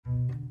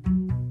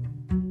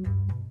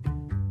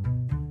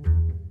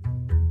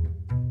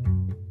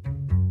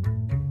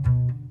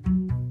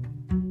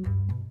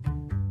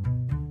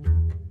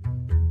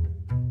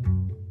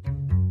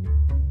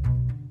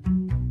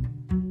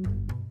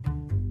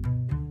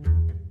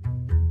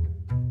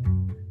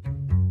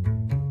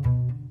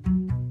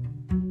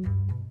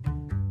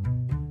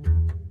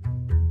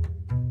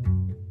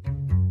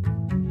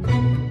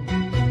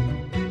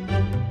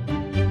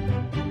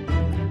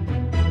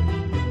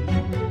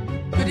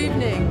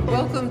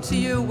Welcome to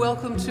you,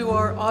 welcome to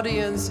our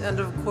audience, and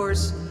of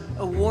course,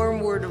 a warm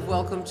word of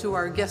welcome to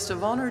our guest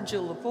of honor,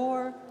 Jill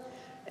Lepore,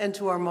 and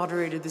to our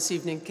moderator this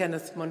evening,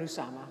 Kenneth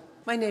Manusama.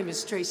 My name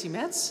is Tracy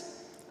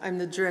Metz. I'm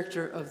the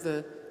director of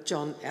the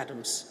John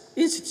Adams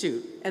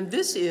Institute, and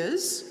this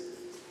is...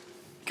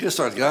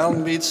 Christard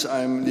Gralenbiets.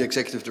 I'm the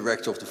executive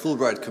director of the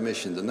Fulbright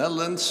Commission in the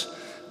Netherlands,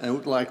 and I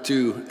would like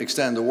to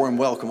extend a warm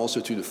welcome also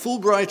to the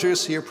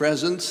Fulbrighters here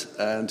present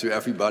and to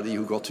everybody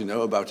who got to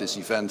know about this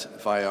event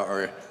via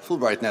our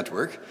Fulbright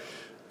network.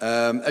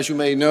 As you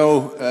may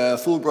know,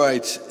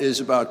 Fulbright is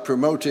about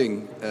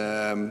promoting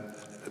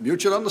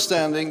mutual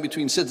understanding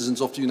between citizens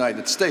of the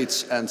United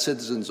States and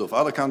citizens of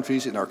other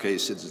countries, in our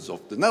case citizens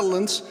of the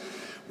Netherlands.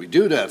 We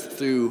do that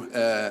through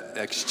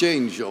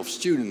exchange of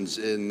students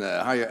in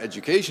higher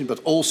education, but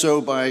also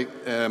by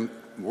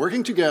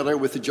working together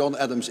with the John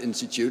Adams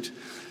Institute.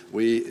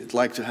 We'd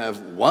like to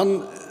have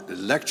one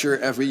lecture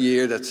every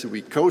year that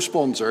we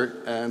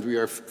co-sponsor, and we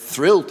are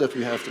thrilled that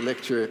we have the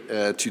lecture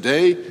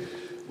today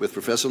with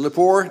Professor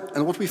Lepore.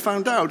 And what we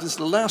found out is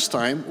the last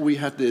time we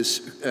had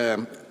this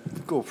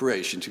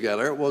cooperation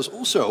together was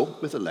also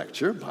with a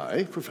lecture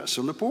by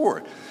Professor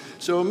Lepore.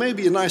 So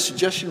maybe a nice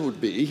suggestion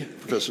would be,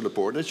 Professor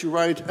Lepore, that you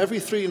write every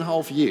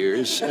 3.5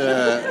 years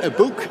a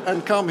book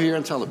and come here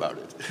and tell about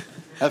it.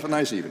 Have a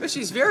nice evening. But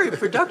she's very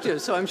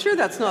productive, so I'm sure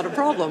that's not a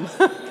problem.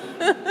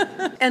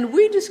 And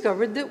we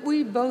discovered that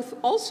we both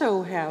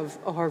also have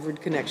a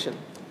Harvard connection.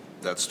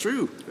 That's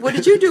true. What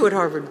did you do at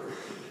Harvard?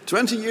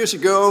 20 years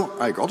ago,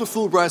 I got a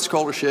Fulbright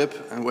scholarship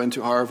and went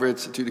to Harvard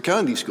to the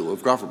Kennedy School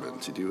of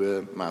Government to do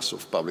a Master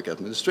of Public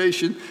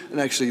Administration. And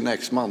actually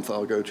next month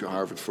I'll go to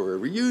Harvard for a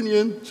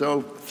reunion.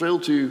 So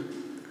thrilled to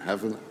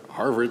have a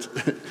Harvard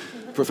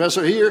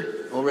professor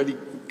here, already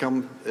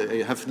come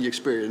have the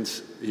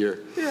experience here.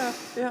 Yeah,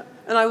 yeah.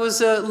 And I was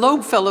a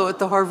Loeb Fellow at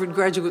the Harvard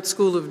Graduate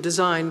School of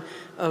Design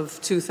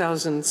of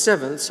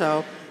 2007,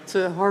 so it's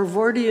a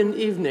Harvardian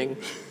evening,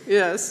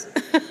 yes.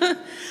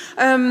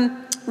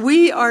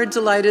 We are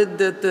delighted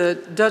that the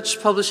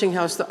Dutch publishing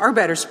house, the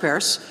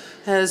Arbeiderspers,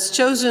 has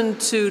chosen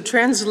to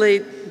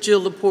translate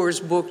Jill Lepore's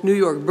book, New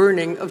York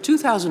Burning, of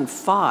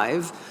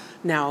 2005,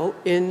 now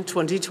in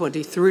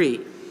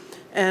 2023.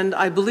 And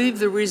I believe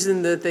the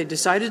reason that they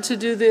decided to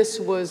do this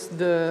was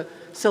the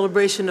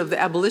celebration of the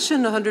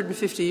abolition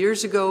 150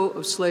 years ago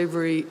of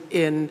slavery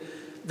in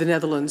the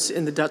Netherlands,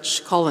 in the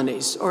Dutch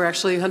colonies, or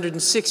actually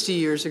 160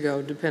 years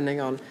ago, depending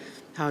on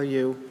how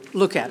you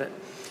look at it.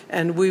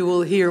 And we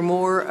will hear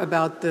more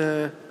about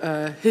the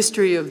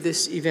history of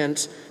this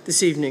event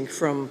this evening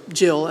from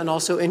Jill, and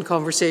also in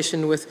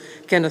conversation with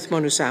Kenneth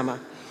Manusama.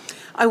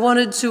 I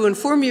wanted to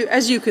inform you,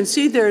 as you can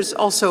see, there's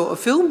also a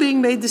film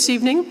being made this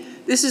evening.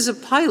 This is a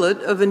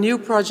pilot of a new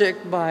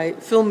project by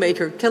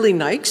filmmaker Kelly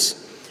Nikes,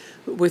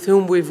 with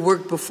whom we've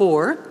worked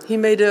before. He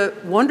made a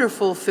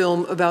wonderful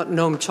film about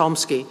Noam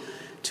Chomsky,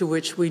 to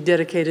which we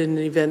dedicated an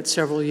event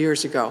several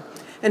years ago.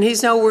 And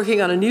he's now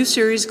working on a new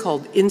series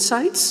called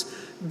Insights,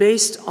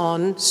 based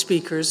on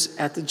speakers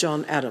at the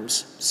John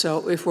Adams.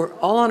 So if we're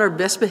all on our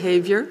best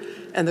behavior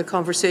and the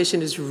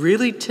conversation is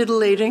really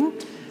titillating,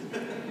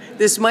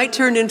 this might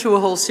turn into a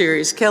whole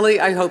series. Kelly,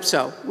 I hope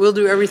so. We'll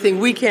do everything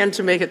we can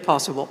to make it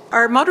possible.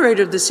 Our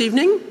moderator this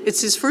evening, it's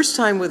his first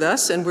time with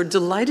us, and we're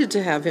delighted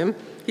to have him.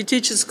 He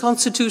teaches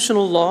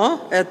constitutional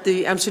law at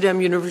the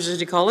Amsterdam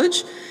University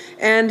College,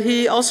 and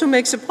he also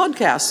makes a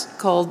podcast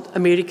called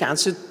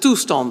Amerikaanse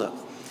Toestanden.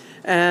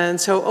 And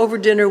so over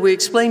dinner, we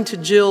explained to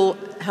Jill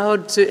how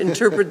to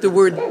interpret the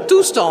word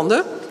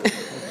toestanden.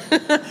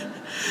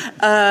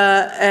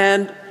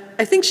 And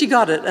I think she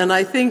got it. And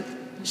I think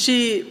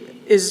she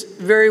is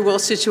very well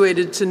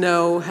situated to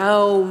know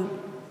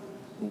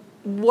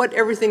what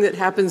everything that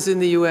happens in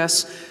the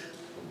US,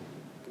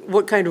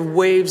 what kind of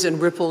waves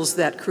and ripples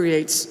that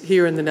creates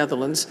here in the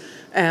Netherlands.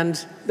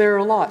 And there are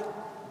a lot.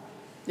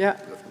 Yeah,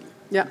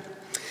 yeah.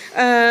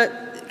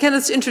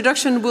 Kenneth's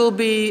introduction will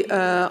be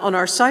on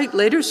our site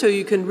later, so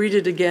you can read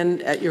it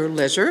again at your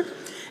leisure.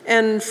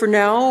 And for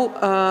now,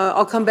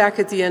 I'll come back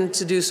at the end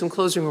to do some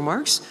closing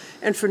remarks.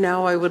 And for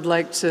now, I would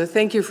like to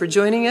thank you for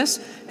joining us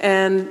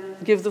and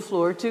give the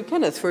floor to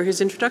Kenneth for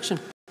his introduction.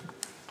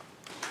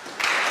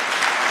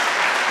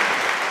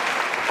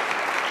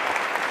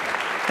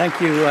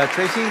 Thank you,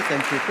 Tracy.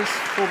 Thank you, Chris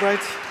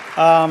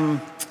Fulbright.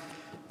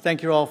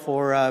 Thank you all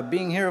for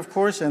being here, of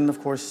course, and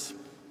of course,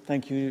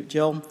 thank you,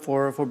 Jill,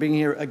 for being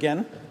here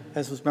again,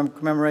 as was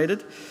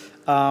commemorated.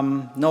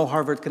 No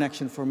Harvard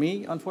connection for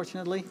me,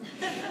 unfortunately.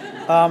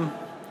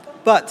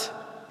 But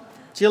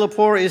Jill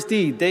Lepore is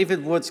the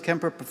David Woods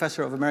Kemper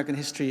Professor of American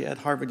History at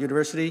Harvard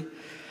University,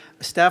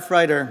 a staff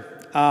writer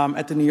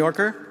at The New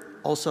Yorker,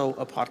 also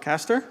a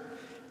podcaster,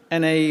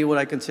 and what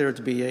I consider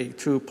to be a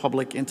true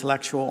public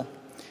intellectual.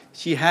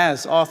 She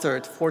has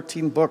authored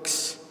 14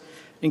 books,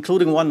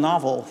 including one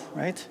novel,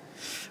 right?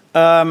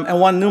 And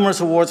won numerous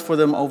awards for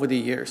them over the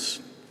years.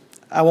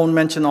 I won't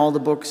mention all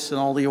the books and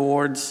all the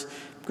awards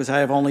because I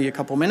have only a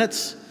couple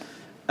minutes.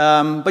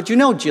 But you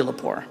know Jill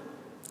Lepore,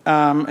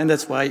 and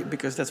that's why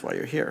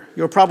you're here.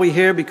 You're probably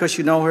here because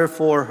you know her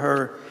for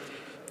her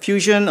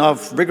fusion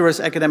of rigorous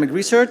academic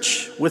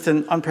research with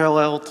an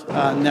unparalleled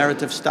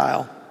narrative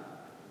style.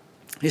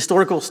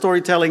 Historical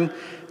storytelling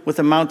with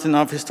a mountain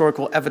of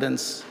historical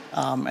evidence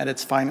at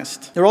its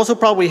finest. You're also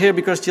probably here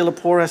because Jill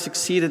Lepore has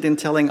succeeded in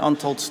telling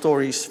untold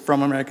stories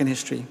from American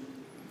history.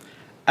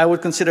 I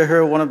would consider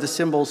her one of the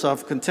symbols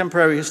of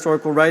contemporary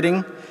historical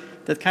writing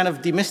that kind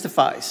of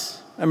demystifies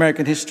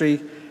American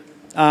history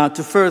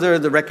to further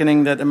the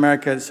reckoning that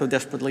America so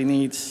desperately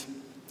needs,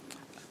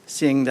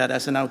 seeing that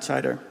as an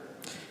outsider.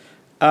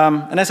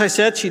 And as I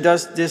said, she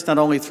does this not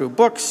only through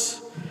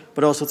books,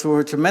 but also through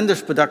her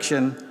tremendous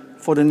production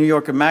for the New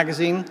Yorker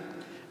magazine,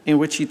 in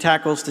which she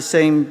tackles the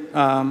same,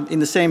 in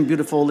the same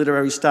beautiful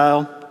literary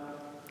style,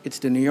 it's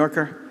the New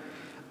Yorker,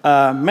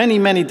 many,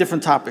 many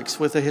different topics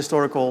with a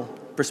historical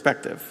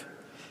perspective.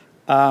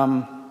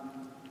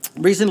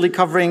 Recently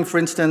covering, for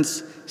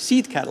instance,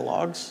 seed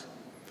catalogs,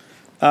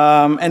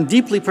 and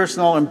deeply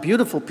personal and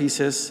beautiful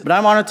pieces. But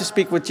I'm honored to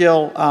speak with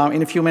Jill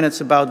in a few minutes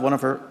about one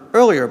of her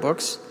earlier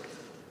books,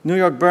 New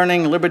York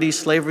Burning, Liberty,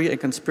 Slavery, and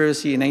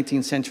Conspiracy in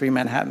 18th Century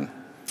Manhattan,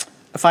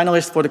 a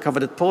finalist for the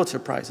coveted Pulitzer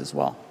Prize as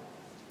well.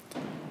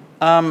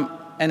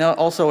 And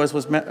also, as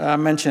was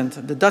mentioned,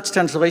 the Dutch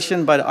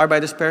translation by the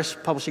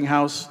Arbeiderspers publishing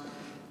house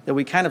that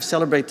we kind of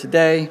celebrate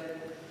today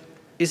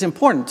is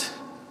important,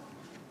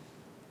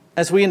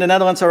 as we in the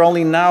Netherlands are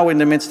only now in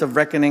the midst of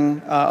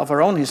reckoning of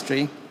our own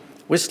history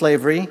with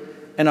slavery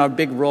and our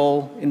big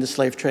role in the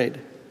slave trade.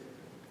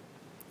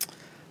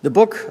 The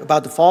book,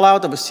 about the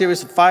fallout of a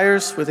series of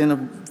fires within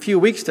a few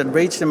weeks that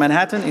raged in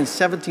Manhattan in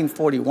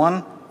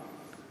 1741,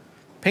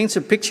 paints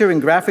a picture in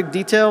graphic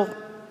detail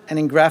and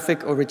in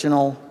graphic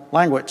original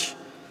language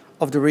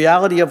of the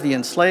reality of the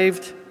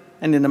enslaved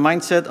and in the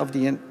mindset of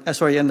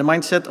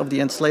the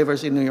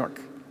enslavers in New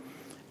York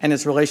and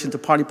its relation to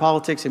party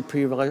politics in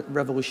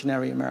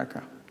pre-revolutionary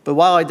America. But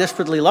while I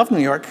desperately love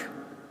New York,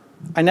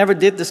 I never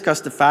did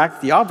discuss the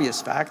fact, the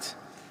obvious fact,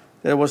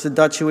 that it was the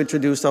Dutch who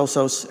introduced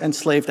also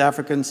enslaved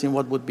Africans in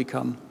what would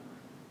become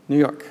New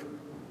York,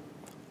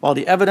 while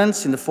the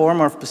evidence in the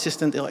form of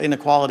persistent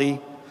inequality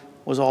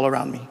was all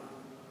around me.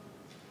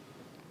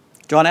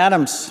 John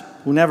Adams,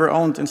 who never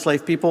owned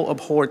enslaved people,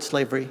 abhorred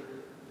slavery.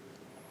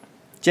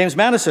 James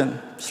Madison,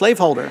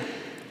 slaveholder,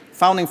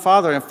 founding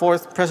father and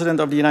fourth president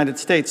of the United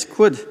States,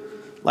 could,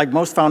 like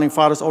most founding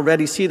fathers,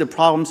 already see the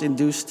problems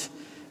induced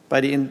by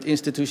the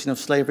institution of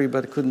slavery,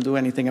 but couldn't do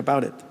anything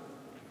about it.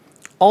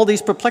 All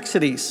these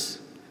perplexities,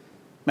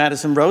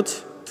 Madison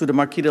wrote to the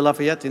Marquis de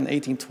Lafayette in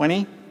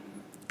 1820,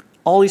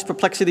 all these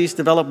perplexities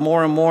developed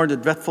more and more the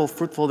dreadful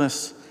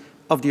fruitfulness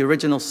of the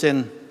original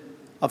sin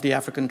of the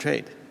African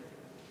trade.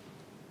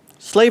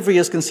 Slavery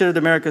is considered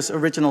America's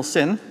original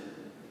sin,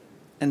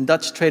 and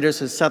Dutch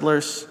traders and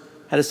settlers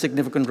had a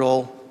significant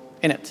role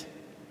in it.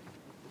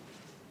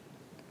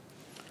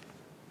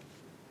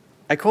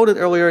 I quoted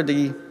earlier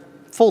the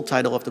full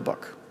title of the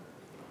book,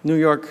 New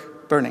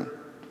York Burning,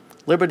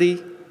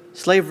 Liberty,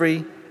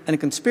 Slavery, and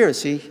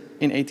Conspiracy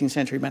in 18th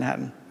Century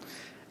Manhattan.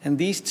 And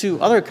these two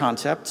other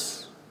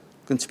concepts,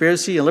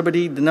 conspiracy and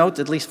liberty, denote,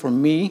 at least for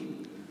me,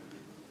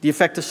 the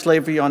effect of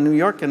slavery on New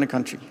York and the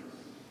country.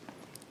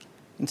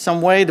 In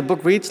some way, the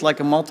book reads like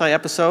a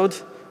multi-episode,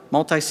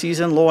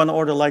 multi-season, Law and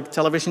Order-like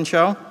television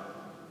show,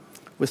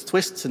 with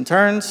twists and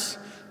turns,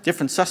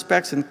 different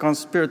suspects, and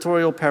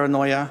conspiratorial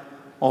paranoia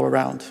all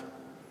around.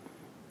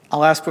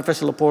 I'll ask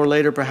Professor Lepore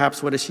later,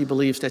 perhaps, whether she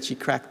believes that she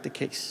cracked the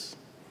case.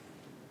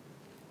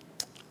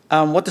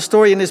 What the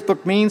story in this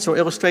book means or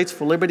illustrates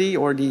for liberty,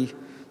 or the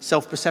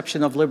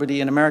self-perception of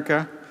liberty in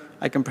America,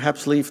 I can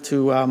perhaps leave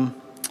to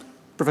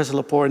Professor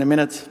Lepore in a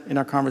minute in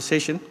our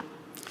conversation.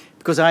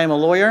 Because I am a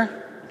lawyer,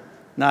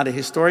 not a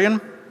historian,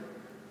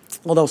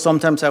 although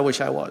sometimes I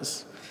wish I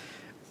was.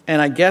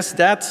 And I guess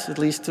that, at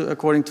least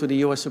according to the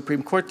US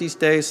Supreme Court these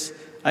days,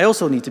 I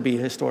also need to be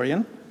a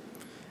historian,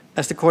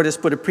 as the court has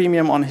put a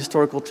premium on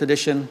historical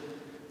tradition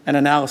and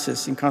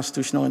analysis in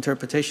constitutional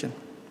interpretation.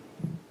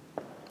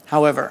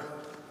 However,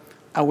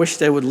 I wish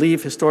they would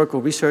leave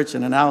historical research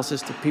and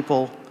analysis to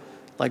people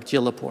like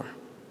Jill Lepore.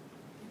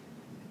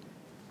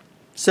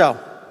 So,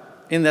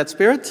 in that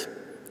spirit,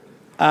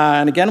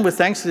 and again with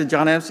thanks to the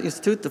John Adams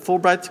Institute, the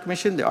Fulbright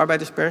Commission, the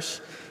Arbeiderspers,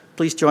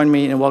 please join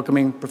me in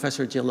welcoming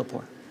Professor Jill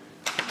Lepore.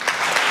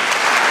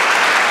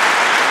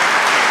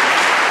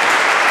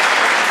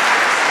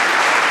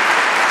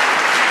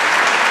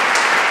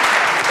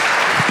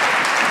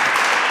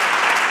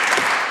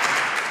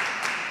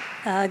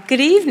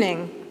 Good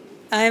evening.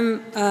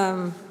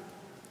 I'm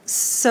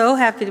so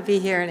happy to be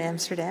here in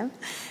Amsterdam.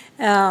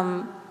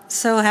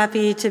 So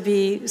happy to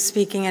be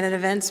speaking at an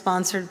event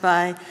sponsored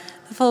by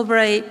the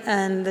Fulbright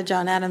and the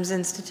John Adams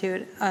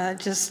Institute.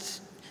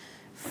 Just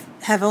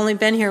have only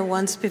been here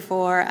once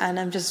before, and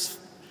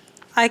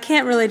I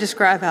can't really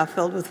describe how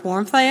filled with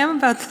warmth I am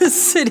about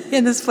this city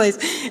and this place.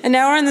 And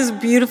now we're in this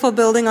beautiful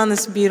building on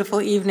this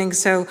beautiful evening,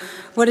 so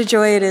what a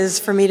joy it is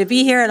for me to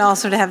be here and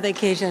also to have the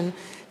occasion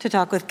to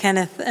talk with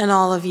Kenneth and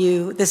all of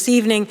you this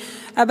evening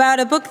about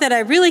a book that I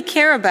really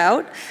care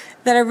about,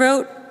 that I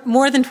wrote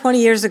more than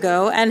 20 years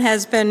ago and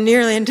has been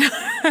nearly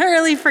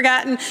entirely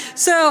forgotten.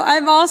 So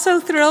I'm also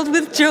thrilled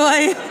with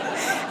joy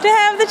to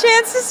have the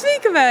chance to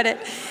speak about it.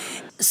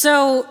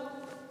 So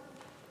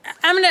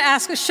I'm going to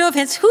ask a show of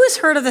hands. Who has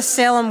heard of the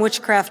Salem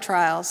witchcraft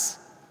trials?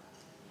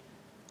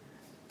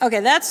 Okay,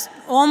 that's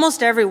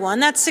almost everyone.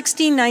 That's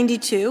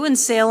 1692 in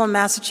Salem,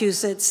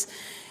 Massachusetts.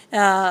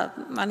 I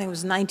think it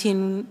was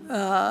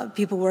 19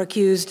 people were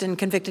accused and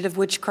convicted of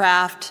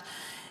witchcraft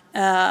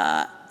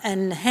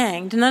and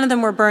hanged. None of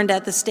them were burned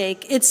at the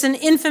stake. It's an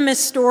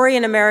infamous story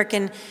in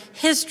American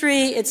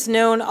history. It's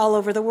known all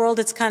over the world.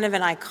 It's kind of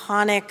an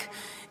iconic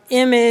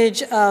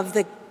image of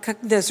the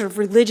sort of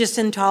religious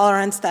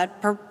intolerance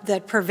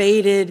that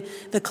pervaded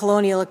the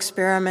colonial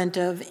experiment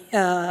of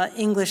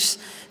English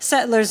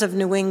settlers of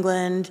New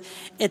England.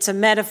 It's a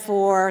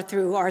metaphor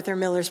through Arthur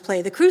Miller's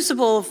play The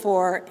Crucible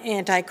for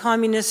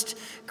anti-communist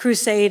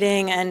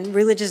crusading and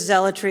religious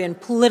zealotry and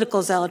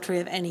political zealotry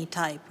of any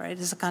type, right?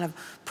 It's a kind of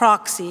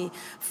proxy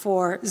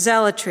for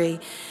zealotry.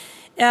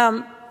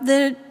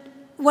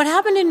 What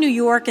happened in New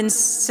York in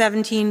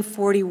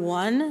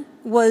 1741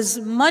 was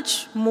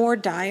much more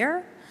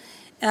dire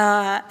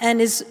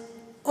and is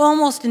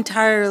almost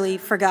entirely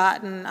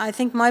forgotten. I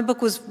think my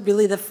book was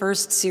really the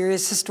first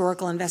serious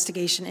historical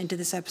investigation into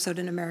this episode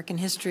in American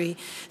history.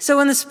 So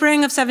in the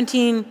spring of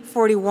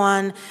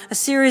 1741, a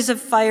series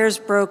of fires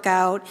broke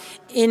out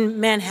in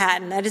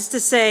Manhattan. That is to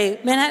say,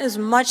 Manhattan is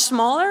much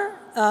smaller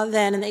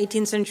than in the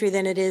 18th century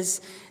than it is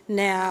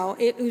now.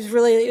 It was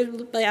really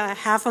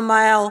half a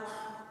mile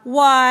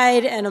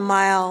wide and a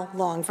mile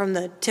long from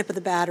the tip of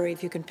the Battery,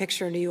 if you can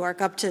picture New York,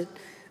 up to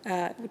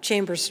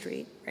Chambers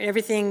Street. Right?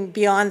 Everything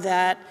beyond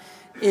that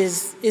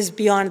is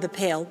beyond the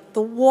pale.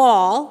 The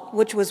Wall,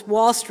 which was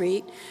Wall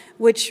Street,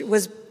 which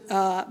was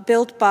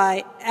built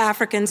by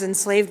Africans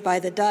enslaved by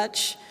the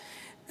Dutch,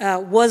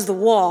 was the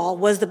Wall,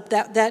 was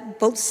that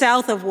both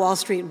south of Wall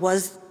Street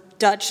was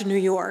Dutch New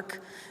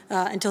York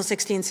until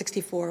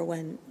 1664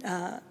 when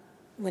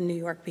New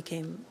York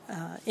became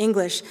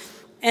English.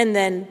 And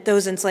then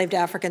those enslaved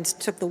Africans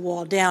took the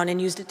wall down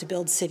and used it to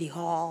build City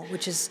Hall,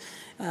 which is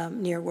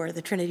near where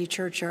the Trinity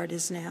Churchyard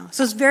is now.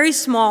 So it's very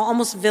small,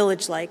 almost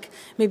village-like,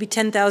 maybe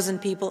 10,000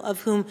 people,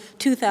 of whom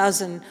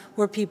 2,000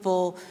 were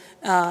people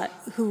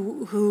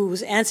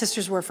whose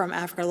ancestors were from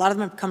Africa. A lot of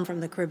them have come from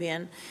the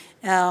Caribbean.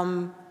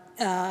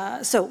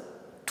 So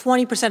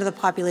 20% of the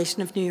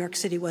population of New York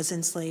City was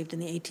enslaved in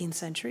the 18th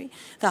century.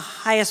 The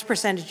highest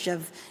percentage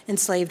of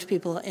enslaved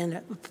people in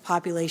a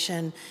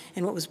population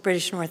in what was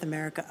British North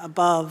America,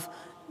 above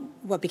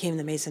what became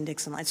the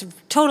Mason-Dixon line. It's a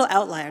total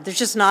outlier. There's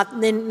just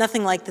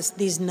nothing like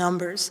these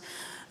numbers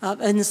of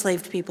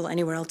enslaved people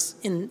anywhere else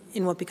in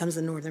what becomes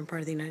the northern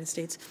part of the United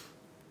States.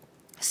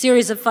 A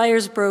series of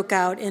fires broke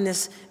out in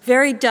this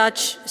very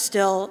Dutch,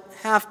 still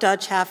half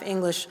Dutch, half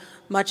English,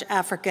 much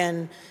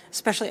African,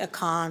 especially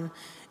Akan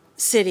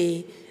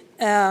city.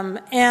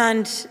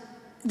 And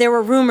there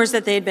were rumors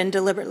that they had been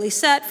deliberately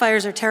set.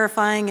 Fires are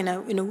terrifying in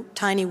a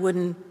tiny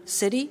wooden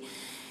city.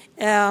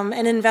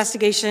 An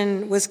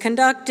investigation was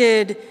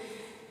conducted,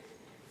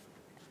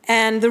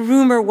 and the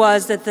rumor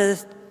was that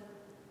the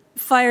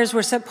fires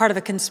were part of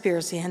a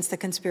conspiracy, hence the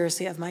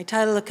conspiracy of my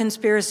title, a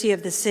conspiracy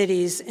of the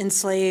city's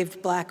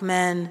enslaved black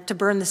men to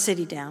burn the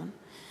city down.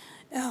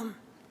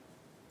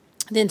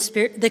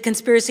 The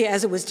conspiracy,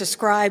 as it was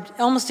described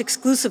almost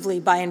exclusively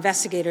by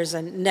investigators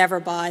and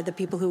never by the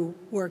people who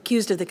were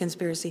accused of the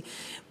conspiracy,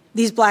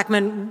 these black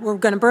men were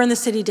going to burn the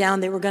city down.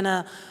 They were going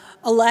to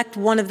elect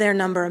one of their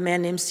number, a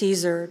man named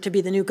Caesar, to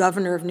be the new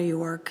governor of New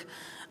York,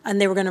 and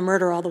they were going to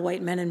murder all the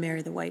white men and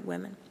marry the white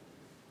women.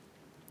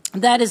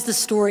 That is the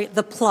story,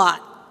 the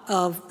plot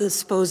of the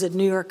supposed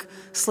New York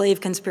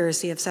slave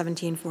conspiracy of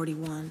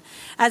 1741.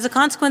 As a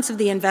consequence of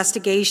the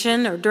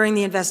investigation, or during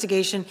the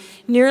investigation,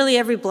 nearly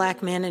every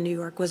black man in New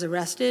York was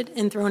arrested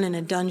and thrown in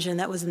a dungeon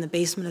that was in the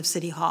basement of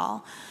City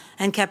Hall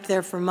and kept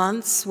there for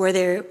months, where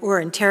they were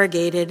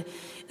interrogated,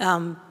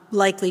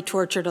 likely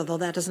tortured, although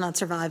that does not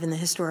survive in the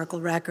historical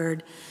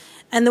record.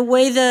 And the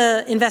way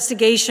the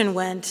investigation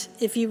went,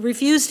 if you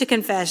refused to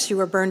confess, you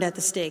were burned at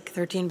the stake.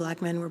 13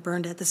 black men were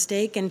burned at the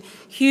stake, and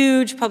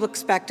huge public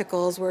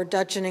spectacles where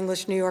Dutch and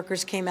English New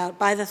Yorkers came out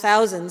by the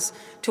thousands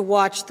to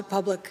watch the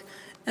public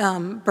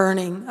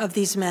burning of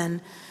these men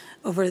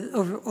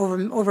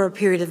over a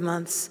period of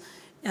months.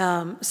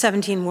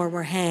 17 more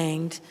were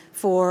hanged.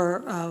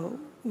 4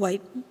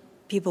 white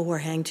people were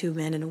hanged, 2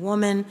 men and a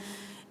woman.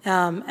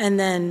 And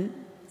then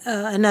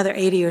another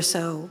 80 or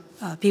so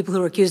people who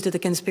were accused of the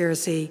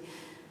conspiracy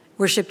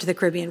were shipped to the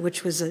Caribbean,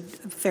 which was a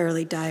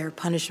fairly dire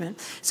punishment.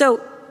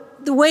 So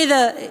the way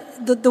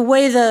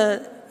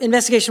the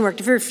investigation worked,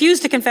 if you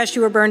refused to confess,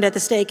 you were burned at the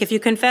stake. If you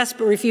confessed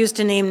but refused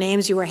to name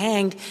names, you were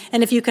hanged.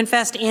 And if you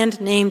confessed and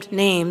named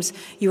names,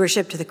 you were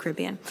shipped to the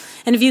Caribbean.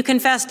 And if you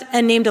confessed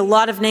and named a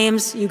lot of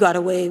names, you got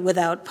away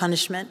without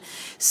punishment.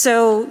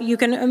 So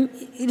it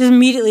is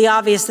immediately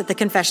obvious that the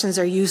confessions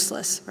are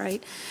useless,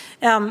 right?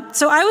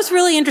 So I was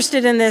really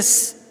interested in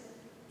this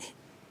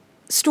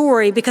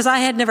story because I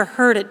had never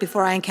heard it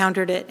before I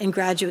encountered it in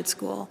graduate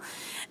school.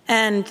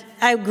 And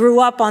I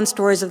grew up on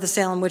stories of the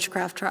Salem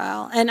witchcraft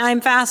trial, and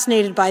I'm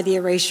fascinated by the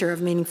erasure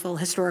of meaningful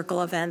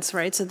historical events,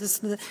 right? So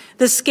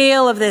the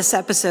scale of this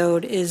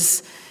episode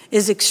is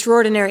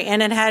extraordinary,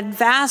 and it had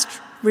vast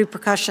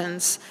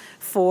repercussions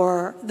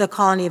for the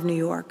colony of New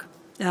York,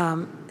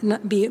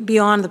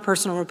 beyond the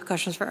personal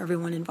repercussions for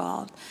everyone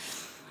involved.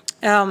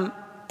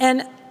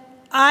 And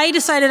I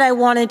decided I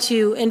wanted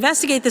to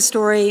investigate the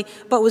story,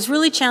 but was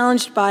really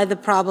challenged by the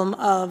problem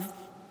of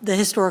the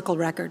historical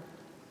record.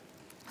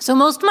 So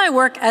most of my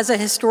work as a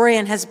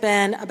historian has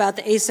been about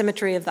the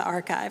asymmetry of the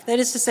archive. That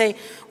is to say,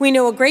 we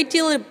know a great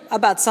deal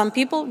about some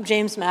people,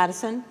 James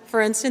Madison, for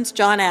instance,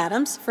 John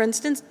Adams, for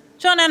instance.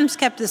 John Adams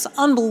kept this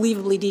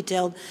unbelievably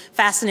detailed,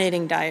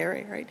 fascinating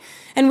diary, right?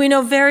 And we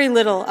know very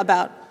little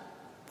about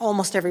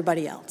almost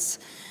everybody else.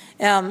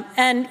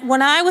 And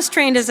when I was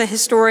trained as a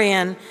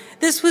historian,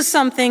 this was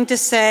something to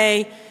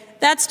say,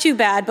 that's too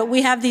bad, but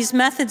we have these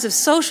methods of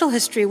social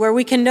history where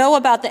we can know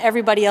about the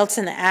everybody else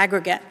in the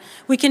aggregate.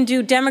 We can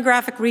do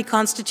demographic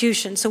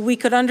reconstitution, so we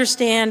could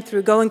understand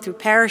through going through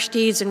parish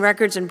deeds and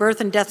records and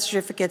birth and death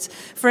certificates,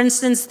 for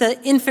instance, the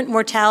infant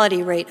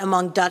mortality rate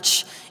among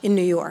Dutch in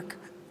New York.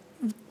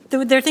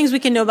 There are things we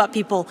can know about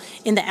people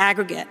in the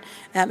aggregate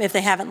if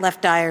they haven't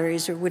left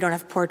diaries or we don't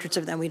have portraits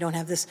of them, we don't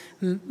have this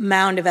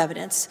mound of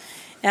evidence.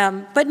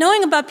 But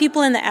knowing about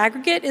people in the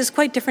aggregate is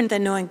quite different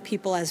than knowing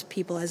people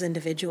as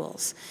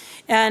individuals.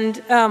 And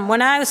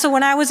when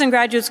I was in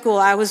graduate school,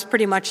 I was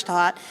pretty much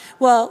taught,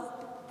 well,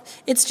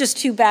 it's just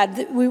too bad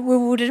that we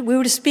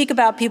were to speak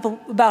about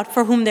people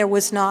for whom there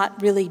was not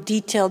really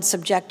detailed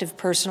subjective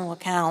personal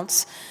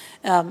accounts.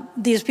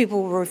 These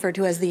people were referred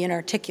to as the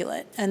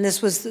inarticulate, and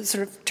this was the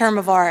sort of term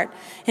of art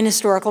in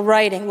historical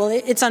writing. Well,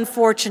 it's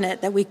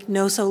unfortunate that we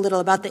know so little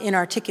about the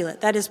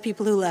inarticulate. That is,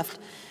 people who left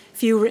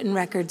few written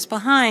records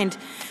behind.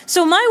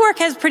 So my work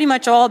has pretty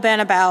much all been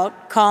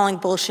about calling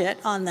bullshit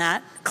on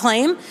that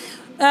claim,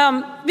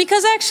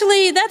 because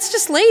actually that's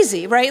just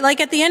lazy, right?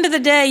 Like at the end of the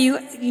day,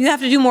 you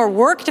have to do more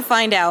work to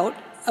find out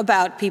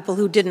about people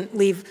who didn't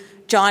leave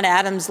John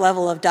Adams'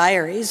 level of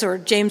diaries or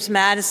James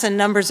Madison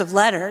numbers of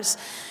letters.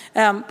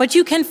 But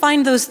you can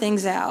find those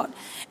things out.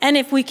 And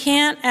if we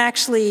can't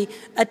actually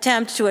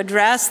attempt to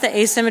address the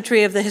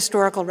asymmetry of the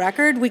historical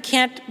record, we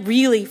can't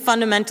really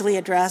fundamentally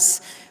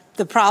address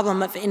the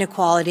problem of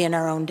inequality in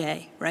our own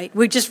day, right?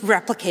 We're just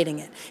replicating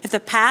it. If the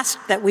past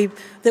that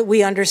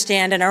we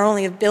understand, and our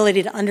only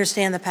ability to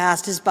understand the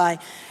past is by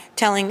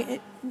telling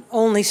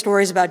only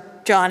stories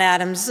about John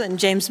Adams and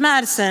James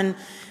Madison,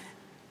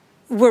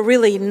 we're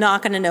really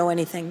not going to know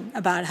anything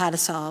about how to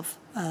solve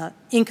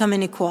income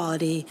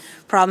inequality,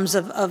 problems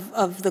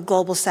of the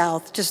global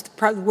South, just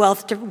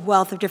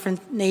wealth of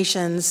different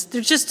nations.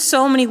 There's just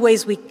so many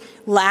ways we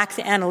lack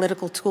the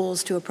analytical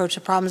tools to approach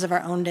the problems of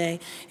our own day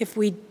if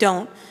we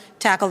don't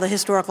tackle the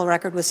historical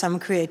record with some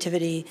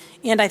creativity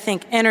and, I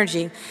think,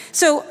 energy.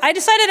 So I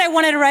decided I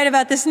wanted to write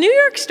about this New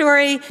York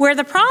story where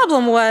the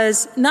problem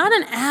was not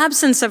an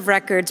absence of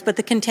records, but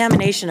the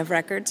contamination of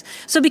records.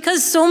 So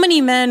because so many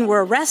men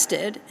were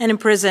arrested and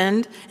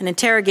imprisoned and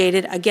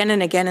interrogated again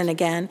and again and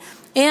again,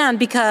 and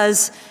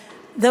because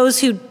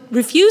those who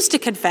refused to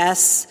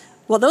confess,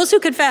 well, those who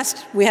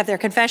confessed, we have their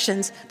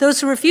confessions.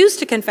 Those who refused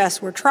to confess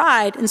were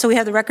tried, and so we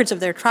have the records of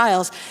their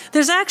trials.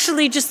 There's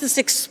actually just this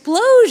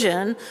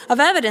explosion of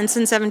evidence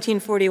in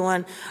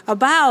 1741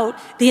 about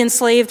the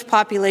enslaved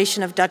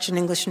population of Dutch and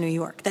English New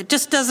York. That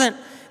just doesn't,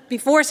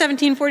 before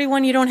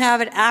 1741 you don't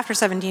have it, after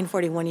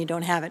 1741 you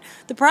don't have it.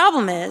 The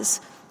problem is,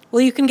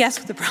 well, you can guess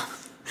what the problem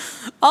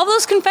is. All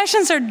those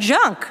confessions are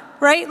junk,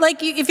 right?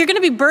 Like if you're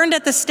going to be burned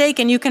at the stake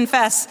and you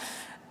confess,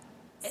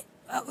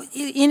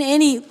 in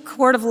any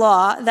court of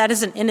law, that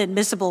is an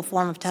inadmissible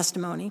form of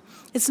testimony.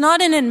 It's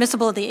not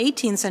inadmissible in the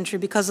 18th century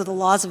because of the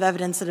laws of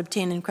evidence that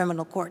obtain in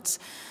criminal courts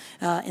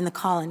in the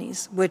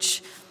colonies,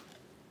 which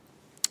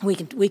we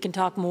can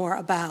talk more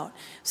about.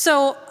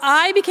 So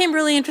I became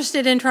really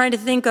interested in trying to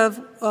think of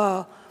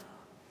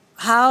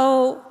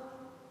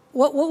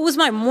what was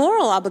my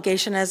moral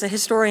obligation as a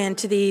historian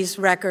to these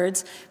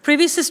records.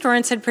 Previous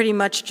historians had pretty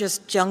much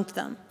just junked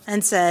them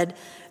and said,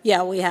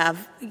 yeah, we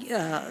have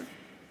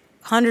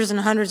hundreds and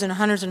hundreds and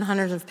hundreds and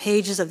hundreds of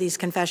pages of these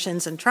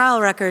confessions and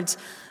trial records,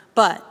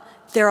 but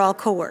they're all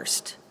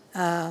coerced.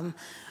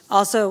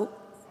 Also,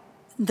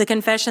 the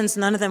confessions,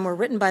 none of them were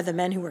written by the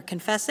men who were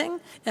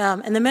confessing,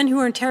 and the men who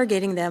were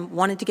interrogating them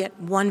wanted to get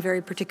one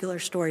very particular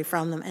story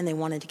from them, and they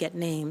wanted to get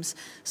names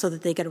so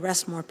that they could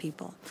arrest more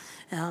people,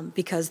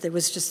 because there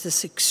was just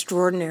this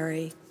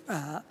extraordinary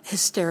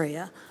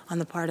hysteria on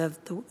the part of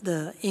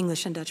the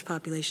English and Dutch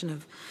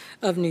population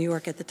of New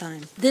York at the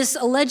time. This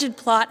alleged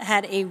plot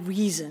had a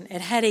reason, it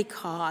had a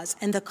cause,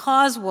 and the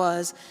cause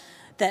was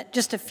that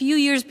just a few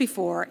years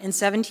before, in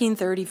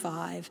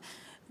 1735,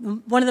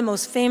 one of the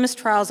most famous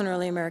trials in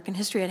early American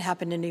history had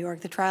happened in New York,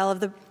 the trial of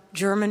the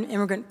German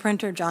immigrant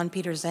printer John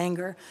Peter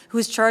Zenger, who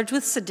was charged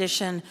with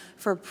sedition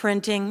for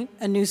printing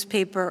a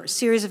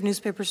series of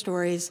newspaper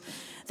stories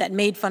that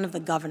made fun of the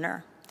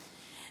governor.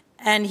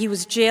 And he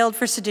was jailed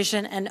for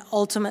sedition and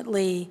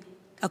ultimately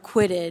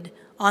acquitted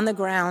on the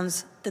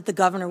grounds that the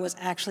governor was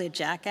actually a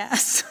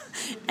jackass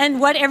and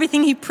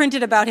everything he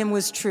printed about him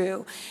was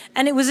true.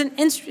 And it was an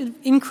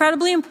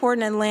incredibly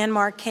important and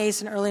landmark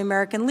case in early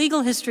American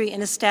legal history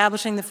in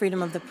establishing the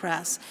freedom of the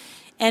press.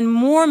 And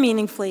more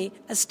meaningfully,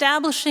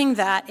 establishing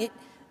that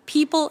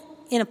people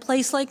in a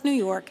place like New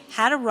York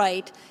had a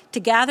right to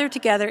gather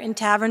together in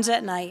taverns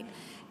at night,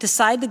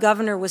 decide the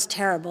governor was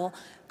terrible,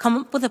 come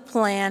up with a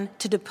plan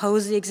to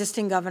depose the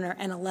existing governor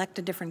and elect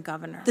a different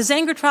governor. The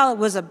Zenger trial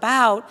was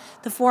about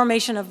the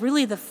formation of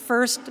really the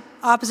first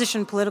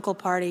opposition political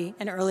party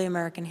in early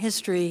American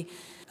history.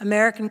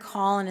 American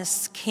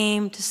colonists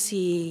came to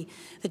see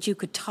that you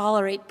could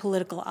tolerate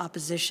political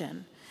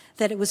opposition,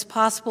 that it was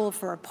possible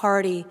for a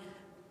party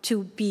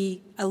to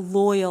be a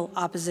loyal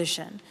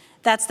opposition.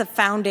 That's the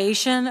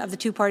foundation of the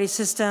two-party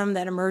system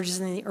that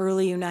emerges in the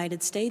early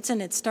United States,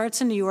 and it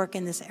starts in New York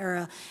in this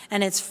era,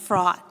 and it's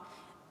fraught.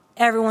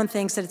 Everyone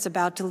thinks that it's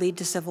about to lead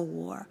to civil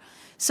war.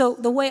 So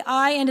the way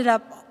I ended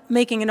up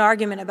making an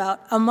argument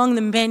about among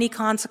the many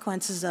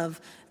consequences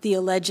of the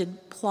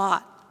alleged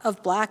plot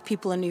of black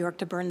people in New York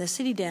to burn the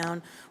city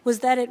down was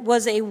that it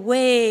was a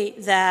way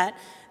that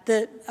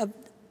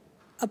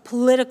a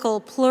political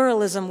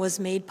pluralism was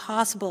made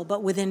possible,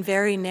 but within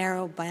very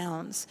narrow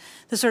bounds.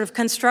 The sort of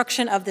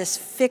construction of this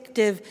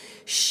fictive,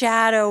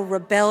 shadow,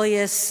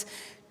 rebellious,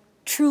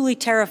 truly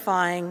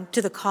terrifying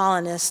to the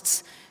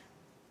colonists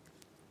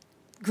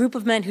group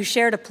of men who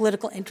shared a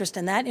political interest,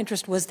 and that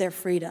interest was their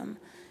freedom,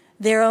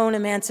 their own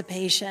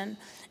emancipation.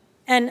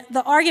 And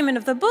the argument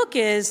of the book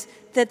is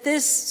that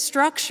this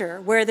structure,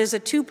 where there's a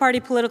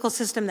two-party political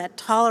system that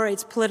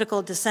tolerates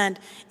political dissent,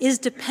 is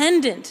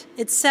dependent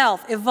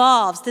itself,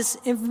 evolves, this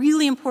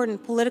really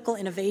important political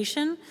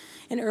innovation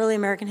in early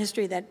American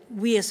history that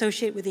we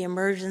associate with the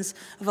emergence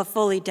of a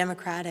fully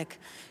democratic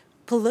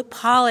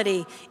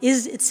polity,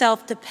 is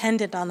itself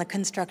dependent on the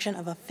construction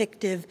of a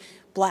fictive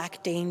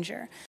black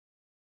danger.